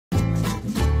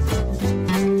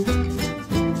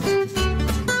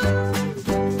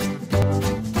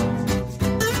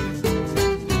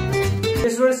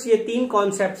Students ये तीन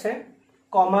concepts हैं,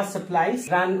 comma, splice,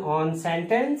 run on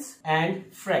sentence and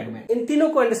fragment. इन तीनों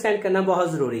को अंडरस्टैंड करना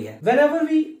बहुत जरूरी है। Whenever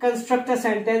we construct a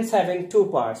sentence having two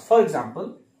parts, for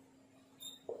example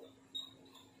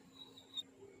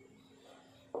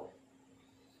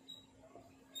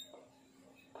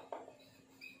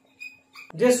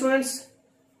dear students,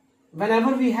 whenever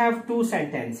we have two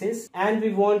sentences and we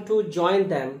want to join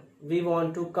them, we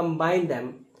want to combine them,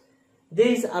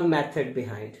 there is a method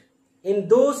behind. इन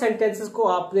दो sentences को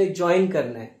आपने join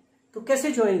करना है, तो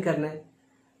कैसे join करना है?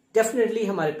 Definitely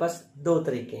हमारे पास दो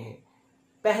तरीके हैं।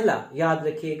 पहला याद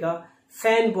रखिएगा,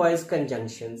 fan boys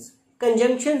conjunctions।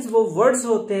 conjunctions वो words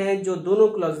होते हैं जो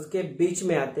दोनों clauses के बीच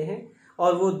में आते हैं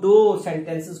और वो दो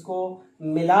sentences को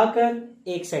मिलाकर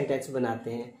एक sentence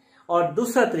बनाते हैं। और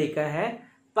दूसरा तरीका है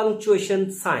पंक्चुएशन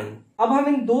साइन। अब हम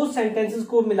इन दो सेंटेंसेस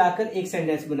को मिलाकर एक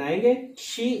सेंटेंस बनाएंगे।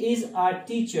 She is a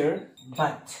teacher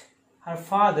but her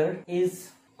father is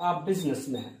a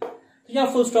businessman. तो यहां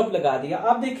फुल स्टॉप लगा दिया।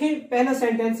 आप देखें पहला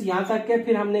सेंटेंस यहां तक है,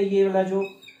 फिर हमने ये वाला जो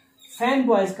फैन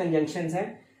बॉयज कंजंक्शंस है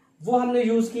वो हमने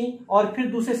यूज की और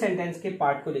फिर दूसरे सेंटेंस के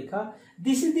पार्ट को लिखा।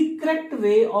 This is the correct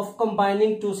way of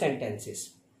combining two sentences.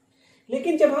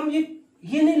 लेकिन जब हम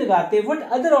ये नहीं लगाते what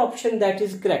other option that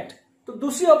is correct, तो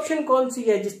दूसरी ऑप्शन कौन सी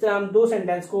है जिस तरह हम दो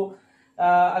सेंटेंस को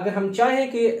अगर हम चाहें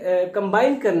कि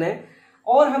कंबाइन करना है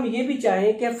और हम ये भी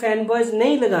चाहें कि फैन बॉयज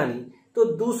नहीं लगानी, तो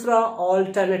दूसरा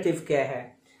ऑल्टरनेटिव क्या है?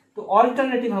 तो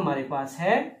ऑल्टरनेटिव हमारे पास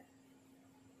है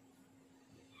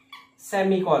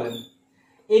सेमीकोलन।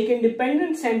 एक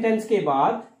इंडिपेंडेंट सेंटेंस के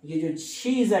बाद ये जो she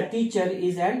is a teacher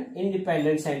is an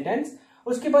independent sentence,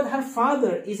 उसके बाद her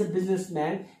father is a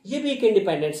businessman, ये भी एक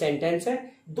इंडिपेंडेंट सेंटेंस है।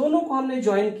 दोनों को हमने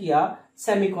ज्वाइन किया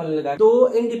सेमीकोलन लगा। दो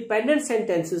इंडिपेंडेंट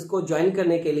सेंटेंसेस को ज्वाइन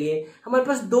करने के लिए हमारे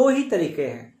पास दो ही तरीके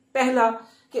हैं। पहला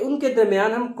कि उनके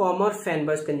दरमियान हम कॉमा और फैन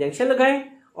बॉयज कंजंक्शन लगाएं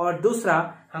और दूसरा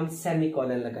हम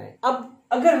सेमीकोलन लगाएं। अब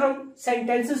अगर हम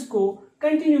सेंटेंसेस को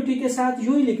कंटिन्यूटी के साथ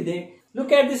यूं ही लिख दें,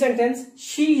 look at the sentence,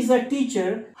 she is a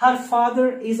teacher, her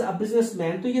father is a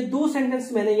businessman, तो ये दो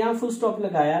सेंटेंस मैंने यहां फुल स्टॉप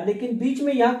लगाया लेकिन बीच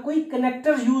में यहां कोई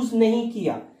कनेक्टर यूज नहीं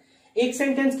किया। एक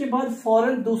सेंटेंस के बाद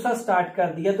फौरन दूसरा स्टार्ट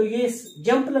कर दिया, तो ये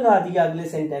जंप लगा दिया अगले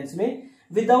सेंटेंस में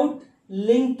without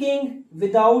linking,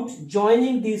 without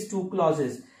joining these two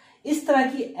clauses. इस तरह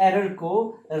की एरर को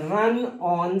रन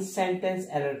ऑन सेंटेंस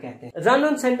एरर कहते हैं। रन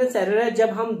ऑन सेंटेंस एरर है जब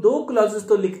हम दो क्लॉजेस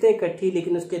तो लिखते हैं इकट्ठी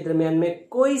लेकिन उसके दरमियान में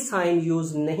कोई साइन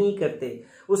यूज नहीं करते,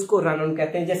 उसको रन ऑन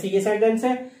कहते हैं। जैसे ये सेंटेंस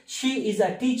है, she is a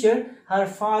teacher, her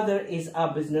father is a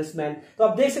businessman. तो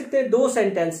आप देख सकते हैं दो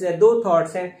सेंटेंस है, दो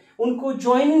थॉट्स हैं, उनको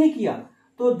ज्वाइन ही नहीं किया,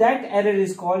 तो that error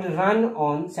is called run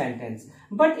on sentence.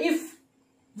 But if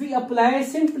we apply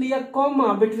simply a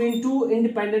comma between two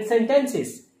independent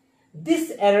sentences, this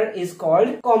error is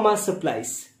called comma splice.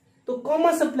 तो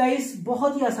कॉमा स्प्लाइस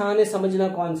बहुत ही आसान है समझना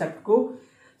कॉन्सेप्ट को।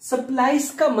 स्प्लाइस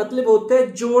का मतलब होता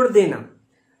है जोड़ देना।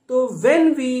 तो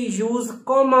when we use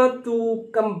comma two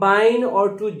combine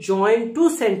और to join two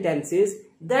sentences,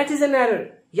 that is an error.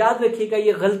 याद रखिएगा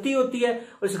ये गलती होती है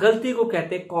और इस गलती को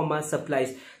कहते हैं कॉमा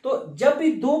स्प्लाइस। तो जब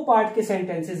भी दो पार्ट के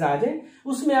सेंटेंसेस आ जाए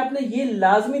उसमें आपने ये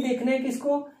लाजमी देखना है कि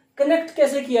इसको कनेक्ट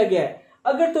कैसे किया गया है।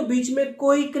 अगर तो बीच में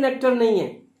कोई कनेक्टर नहीं है,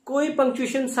 कोई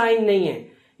पंक्चुएशन साइन नहीं है,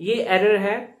 ये एरर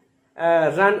है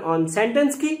रन ऑन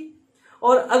सेंटेंस की।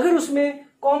 और अगर उसमें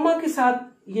कॉमा के साथ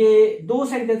ये दो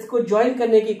सेंटेंस को ज्वाइन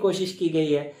करने की कोशिश की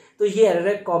गई है तो ये एरर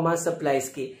है कॉमा स्प्लाइस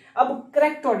की। अब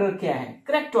करेक्ट ऑर्डर क्या है?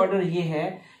 करेक्ट ऑर्डर ये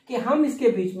है कि हम इसके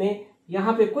बीच में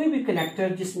यहाँ पे कोई भी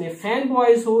कनेक्टर जिसमें फैन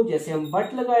बॉयज हो, जैसे हम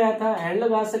बट लगाया था, एंड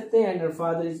लगा सकते हैं, and her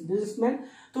father is businessman,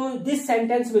 तो this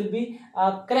sentence will be a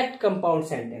correct compound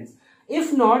sentence.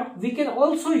 If not we can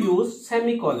also use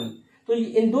semicolon. तो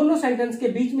इन दोनों सेंटेंस के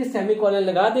बीच में सेमीकोलन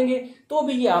लगा देंगे तो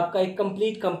भी ये आपका एक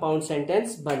कंप्लीट कंपाउंड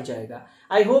सेंटेंस बन जाएगा।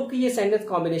 आई होप कि ये सेंटेंस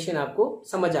कॉम्बिनेशन आपको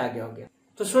समझ आ गया होगा।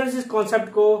 तो स्टूडेंट्स इस कॉन्सेप्ट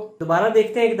को दोबारा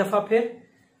देखते हैं एक दफा फिर।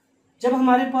 जब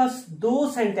हमारे पास दो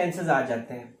सेंटेंसेस आ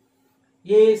जाते हैं,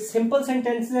 ये सिंपल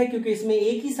सेंटेंसेस है क्योंकि इसमें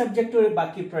एक ही सब्जेक्ट और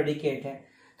बाकी प्रेडिकेट है,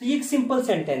 तो ये एक सिंपल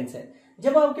सेंटेंस है।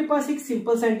 जब आपके पास एक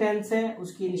सिंपल सेंटेंस है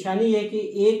उसकी निशानी है कि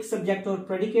एक सब्जेक्ट और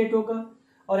प्रेडिकेट होगा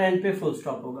और एंड पे फुल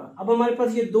स्टॉप होगा। अब हमारे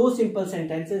पास ये दो सिंपल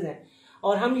सेंटेंसेस हैं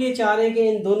और हम ये चाह रहे हैं कि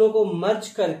इन दोनों को मर्ज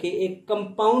करके एक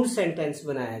कंपाउंड सेंटेंस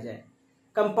बनाया जाए।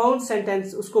 कंपाउंड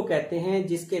सेंटेंस उसको कहते हैं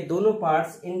जिसके दोनों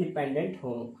पार्ट्स इंडिपेंडेंट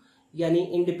हों, यानी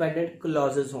इंडिपेंडेंट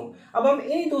क्लॉजेस हों। अब हम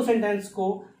इन दो सेंटेंस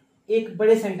को एक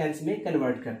बड़े सेंटेंस में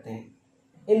कन्वर्ट करते हैं।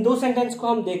 इन दो सेंटेंस को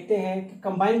हम देखते हैं कि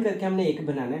कंबाइन करके हमने एक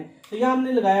बनाना है, तो यहां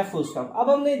हमने लगाया फुल स्टॉप। अब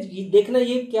हमने देखना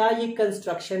ये क्या ये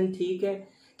कंस्ट्रक्शन ठीक है,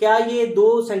 क्या ये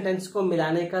दो सेंटेंस को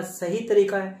मिलाने का सही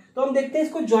तरीका है। तो हम देखते हैं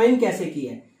इसको ज्वाइन कैसे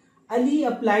किया है। Ali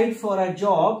applied for a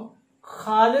job,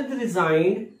 Khalid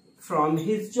resigned from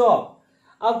his job.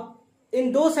 अब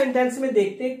इन दो सेंटेंस में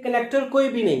देखते हैं कनेक्टर कोई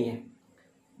भी नहीं है,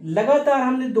 लगातार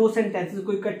हमने दो सेंटेंसेस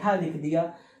को इकट्ठा लिख दिया,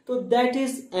 तो दैट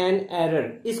इज एन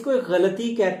एरर, इसको एक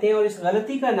गलती कहते हैं और इस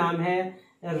गलती का नाम है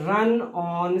रन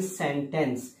ऑन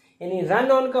सेंटेंस। यानी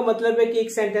रन ऑन का मतलब है कि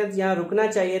एक सेंटेंस यहां रुकना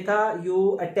चाहिए था, you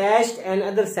attached N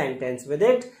other sentence with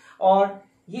it, और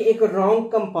ये एक रॉन्ग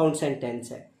कंपाउंड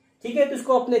सेंटेंस है, ठीक है। तो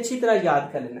इसको अपने अच्छी तरह याद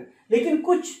कर लेना। लेकिन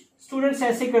कुछ स्टूडेंट्स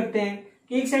ऐसे करते हैं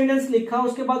कि एक सेंटेंस लिखा,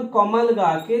 उसके बाद कॉमा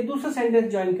लगा के दूसरा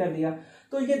सेंटेंस ज्वाइन कर दिया।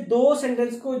 तो ये दो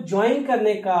सेंटेंस को ज्वाइन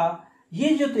करने का ये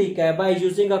जो तरीका है बाय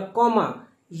यूजिंग अ कॉमा,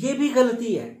 ये भी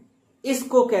गलती है।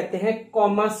 इसको कहते हैं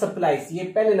कॉमा स्प्लाइस। ये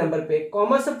पहले नंबर पे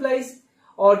कॉमा स्प्लाइस,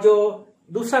 और जो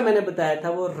दूसरा मैंने बताया था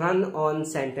वो रन ऑन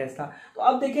सेंटेंस था। तो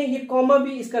अब देखें ये कॉमा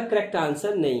भी इसका करेक्ट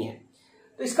आंसर नहीं है।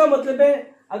 तो इसका मतलब है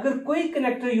अगर कोई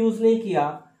कनेक्टर यूज नहीं किया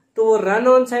तो वो रन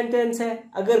ऑन सेंटेंस है,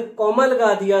 अगर कॉमा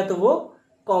लगा दिया तो वो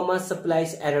कॉमा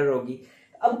स्प्लाइस एरर होगी।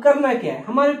 अब करना क्या है,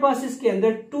 हमारे पास इसके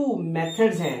अंदर टू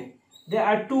मेथड्स हैं, there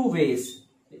are two ways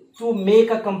to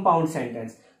make a compound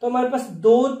sentence. तो हमारे पास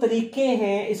दो तरीके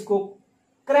हैं इसको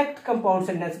करेक्ट कंपाउंड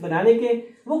सेंटेंस बनाने के।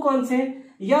 वो कौन से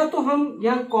हैं? या तो हम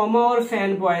यहाँ कॉमा और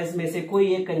फैन बॉयज में से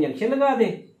कोई एक कंजंक्शन लगा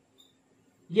दें,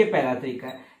 ये पहला तरीका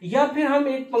है, या फिर हम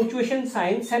एक पंक्चुएशन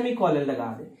साइन सेमीकोलन लगा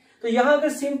दें। तो यहां अगर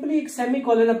सिंपली एक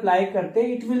सेमीकोलन अप्लाई करते हैं,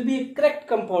 it will be A correct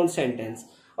compound sentence.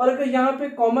 और अगर यहाँ पे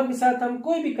कॉमा के साथ हम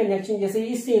कोई भी कंजंक्शन, जैसे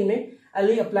इस सीन में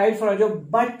Ali applied for a job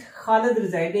but Khalid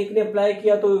resided, एक ने अप्लाई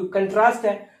किया तो कंट्रास्ट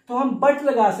है, तो हम बट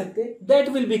लगा सकते हैं, दैट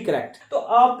विल बी करेक्ट। तो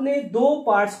आपने दो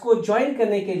पार्ट्स को ज्वाइन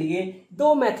करने के लिए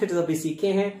दो मेथड्स अभी सीखे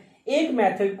हैं। एक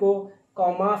मेथड को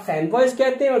कॉमा फैन वॉइस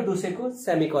कहते हैं और दूसरे को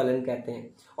सेमीकोलन कहते हैं।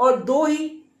 और दो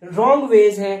ही रॉन्ग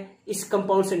वेज हैं इस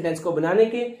कंपाउंड सेंटेंस को बनाने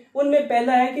के। उनमें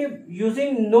पहला है कि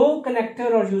यूजिंग नो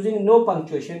कनेक्टर और यूजिंग नो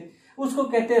पंक्चुएशन, उसको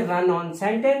कहते हैं रन ऑन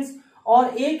सेंटेंस।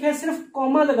 और एक है सिर्फ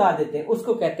कॉमा लगा देते हैं,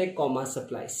 उसको कहते हैं कॉमा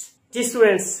स्प्लाइस। जी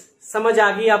स्टूडेंट्स, समझ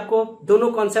आ गई आपको,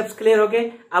 दोनों कॉन्सेप्ट्स क्लियर हो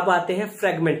गए। अब आते हैं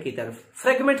फ्रेगमेंट की तरफ।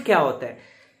 फ्रेगमेंट क्या होता है?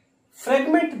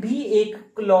 फ्रेगमेंट भी एक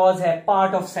क्लॉज है,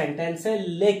 पार्ट ऑफ सेंटेंस है,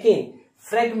 लेकिन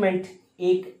फ्रेगमेंट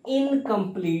एक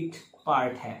इनकम्प्लीट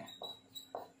पार्ट है।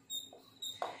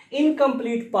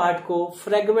 इनकम्प्लीट पार्ट को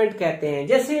फ्रेगमेंट कहते हैं।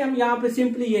 जैसे हम यहां पे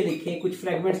सिंपली ये लिखें, कुछ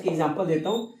फ्रेगमेंट्स की एग्जांपल देता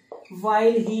हूं।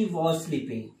 While he was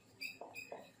sleeping,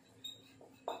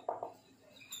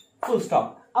 full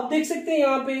stop. अब देख सकते हैं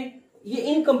यहां पे ये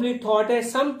इनकम्प्लीट थॉट है,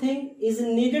 something is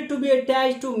needed to be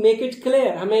attached to make it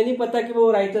clear. हमें नहीं पता कि वो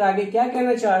राइटर आगे क्या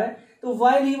कहना चाह रहा है। तो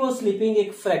व्हाइल ही वॉज स्लीपिंग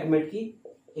एक फ्रेगमेंट की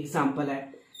एग्जांपल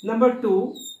है। Number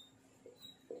 2,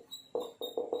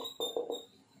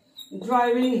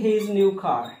 driving his new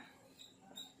car,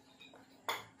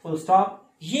 full stop.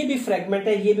 ये भी फ्रेगमेंट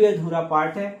है, ये भी अधूरा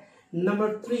पार्ट है।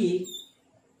 Number 3,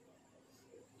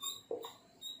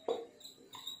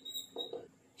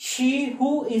 she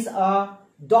who is a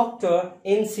doctor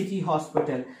in city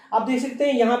hospital. आप देख सकते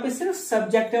हैं यहां पे सिर्फ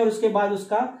सब्जेक्ट है और उसके बाद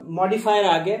उसका मॉडिफायर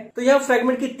आ गया। तो यहां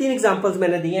फ्रेगमेंट की 3 एग्जांपल्स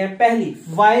मैंने दिए हैं। पहली,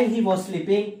 while he was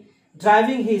sleeping,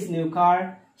 driving his new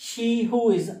car, she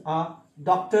who is a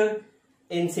doctor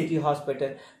in city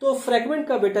hospital. तो फ्रेगमेंट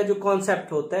का बेटा जो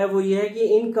कॉन्सेप्ट होता है वो ये है कि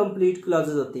इनकम्प्लीट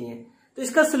क्लॉजेज होती हैं। तो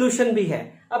इसका सोल्यूशन भी है।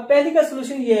 अब पहली का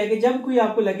सोल्यूशन ये है कि जब कोई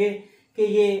आपको लगे कि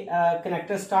ये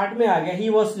कनेक्टर स्टार्ट में आ गया, ही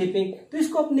वॉज स्लीपिंग, तो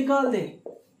इसको आप निकाल दें।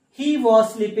 ही वॉज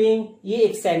स्लीपिंग ये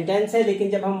एक सेंटेंस है, लेकिन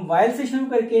जब हम व्हाइल से शुरू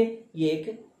करके ये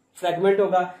एक फ्रेगमेंट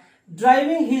होगा।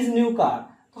 ड्राइविंग हिज न्यू कार,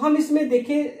 तो हम इसमें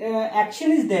देखें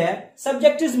action is there,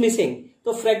 subject is missing,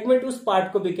 तो फ्रेगमेंट उस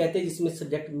पार्ट को भी कहते हैं जिसमें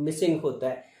सब्जेक्ट मिसिंग होता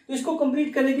है। तो इसको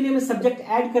कंप्लीट करने के लिए हमें सब्जेक्ट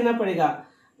ऐड करना पड़ेगा।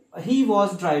 He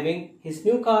was driving his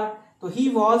new car, तो ही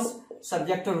वॉज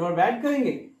सब्जेक्ट और वर्ब ऐड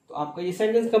करेंगे तो आपका ये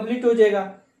सेंटेंस कंप्लीट हो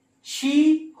जाएगा।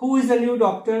 She who is a new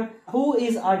doctor, who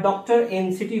is a doctor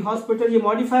in city hospital, ये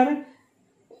मॉडिफायर है,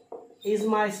 is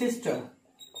my sister.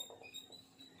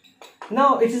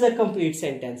 Now it is a complete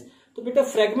sentence. तो बेटा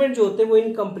फ्रेगमेंट जो होते हैं वो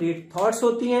इनकम्प्लीट थॉट्स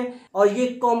होती हैं और ये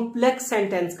कॉम्प्लेक्स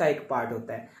सेंटेंस का एक पार्ट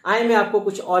होता है। आइए मैं आपको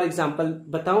कुछ और एग्जांपल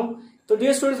बताऊं। तो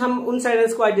डियर स्टूडेंट्स, हम उन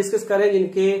सेंटेंस को आज डिस्कस करें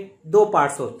जिनके दो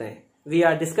पार्ट्स होते हैं। वी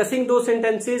आर डिस्कसिंग दो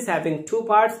sentences having two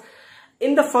parts.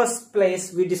 In the first place,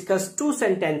 we discussed two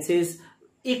sentences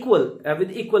equal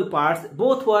with equal parts.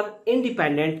 Both were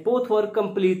independent, both were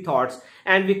complete thoughts,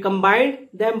 and we combined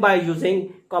them by using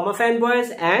comma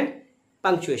fanboys and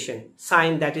punctuation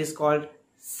sign that is called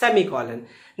semicolon.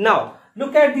 Now,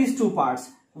 look at these two parts.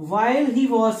 While he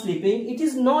was sleeping, it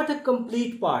is not a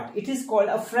complete part. It is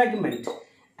called a fragment.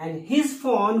 And his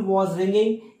phone was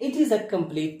ringing. It is a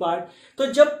complete part.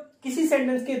 तो जब किसी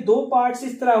sentence के दो parts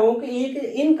इस तरह हो कि एक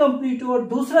इनकम्प्लीट हो और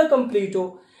दूसरा कंप्लीट हो,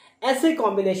 ऐसे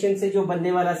कॉम्बिनेशन से जो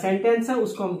बनने वाला सेंटेंस है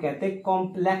उसको हम कहते हैं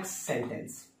कॉम्प्लेक्स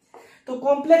सेंटेंस। तो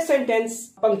कॉम्प्लेक्स सेंटेंस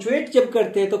पंक्चुएट जब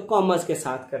करते हैं तो कॉमास के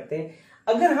साथ करते हैं।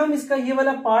 अगर हम इसका ये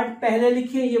वाला पार्ट पहले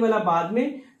लिखें ये वाला बाद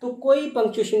में तो कोई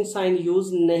पंक्चुएशन साइन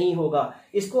यूज नहीं होगा।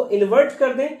 इसको इन्वर्ट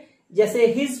कर दें, जैसे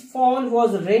his phone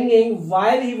was ringing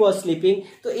while he was sleeping,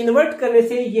 तो इन्वर्ट करने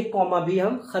से ये कॉमा भी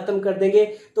हम खत्म कर देंगे।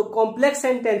 तो कॉम्प्लेक्स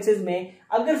सेंटेंसेस में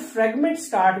अगर फ्रेगमेंट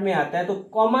स्टार्ट में आता है तो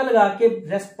कॉमा लगा के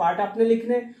रेस्ट पार्ट आपने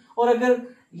लिखना है, और अगर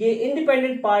ये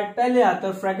इंडिपेंडेंट पार्ट पहले आता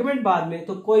है फ्रेगमेंट बाद में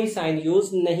तो कोई साइन यूज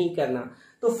नहीं करना।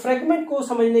 तो फ्रेगमेंट को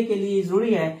समझने के लिए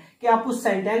जरूरी है कि आप उस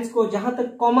सेंटेंस को जहां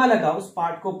तक कॉमा लगा उस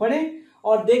पार्ट को पढ़ें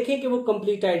और देखें कि वो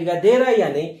कंप्लीट आइडिया दे रहा है या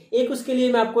नहीं। एक उसके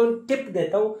लिए मैं आपको टिप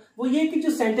देता हूं, वो ये कि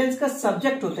जो सेंटेंस का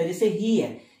सब्जेक्ट होता है जैसे ही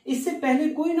है, इससे पहले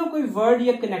कोई ना कोई वर्ड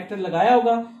या कनेक्टर लगाया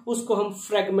होगा, उसको हम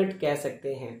फ्रेगमेंट कह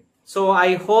सकते हैं। सो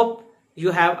I hope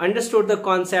you have understood the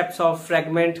concepts of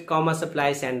fragment, comma,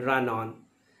 splice and run on.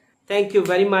 Thank you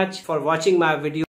very much for watching my video.